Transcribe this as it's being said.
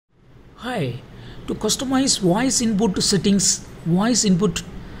Hi, to customize voice input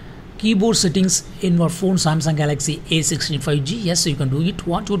keyboard settings in your phone Samsung Galaxy A16 5G. Yes, you can do it.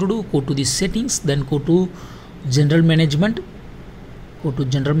 What you have to do, go to the settings, then go to general management,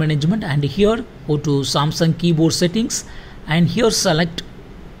 and here go to Samsung keyboard settings, and here select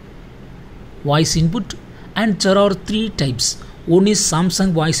voice input, and there are three types. One is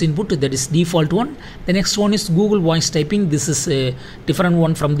Samsung voice input, that is default one. The next one is Google voice typing. This is a different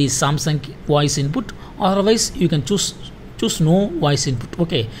one from the Samsung voice input. Otherwise you can choose no voice input.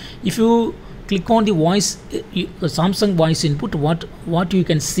 Okay, if you click on the Samsung voice input, what you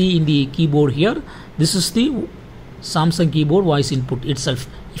can see in the keyboard here, this is the Samsung keyboard voice input itself.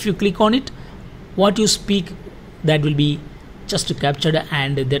 If you click on it, what you speak, that will be just captured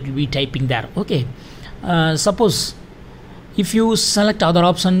and that will be typing there. Okay, suppose if you select other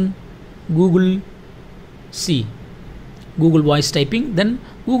option, Google voice typing, then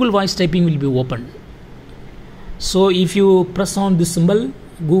Google voice typing will be opened. So if you press on this symbol,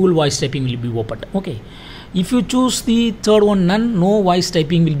 Google voice typing will be opened. Okay, if you choose the third one, none, no voice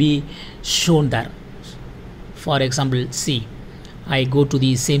typing will be shown there. For example, I go to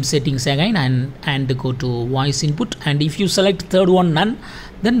the same settings again and go to voice input, and if you select third one, none,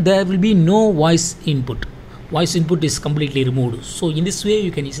 then there will be no voice input. Voice input is completely removed. So in this way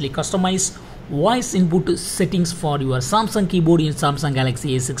you can easily customize voice input settings for your Samsung keyboard in Samsung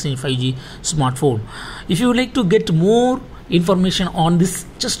Galaxy A16 5G smartphone. If you would like to get more information on this,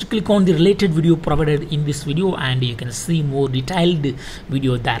 just click on the related video provided in this video and you can see more detailed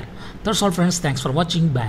video there. That's all friends, thanks for watching. Bye.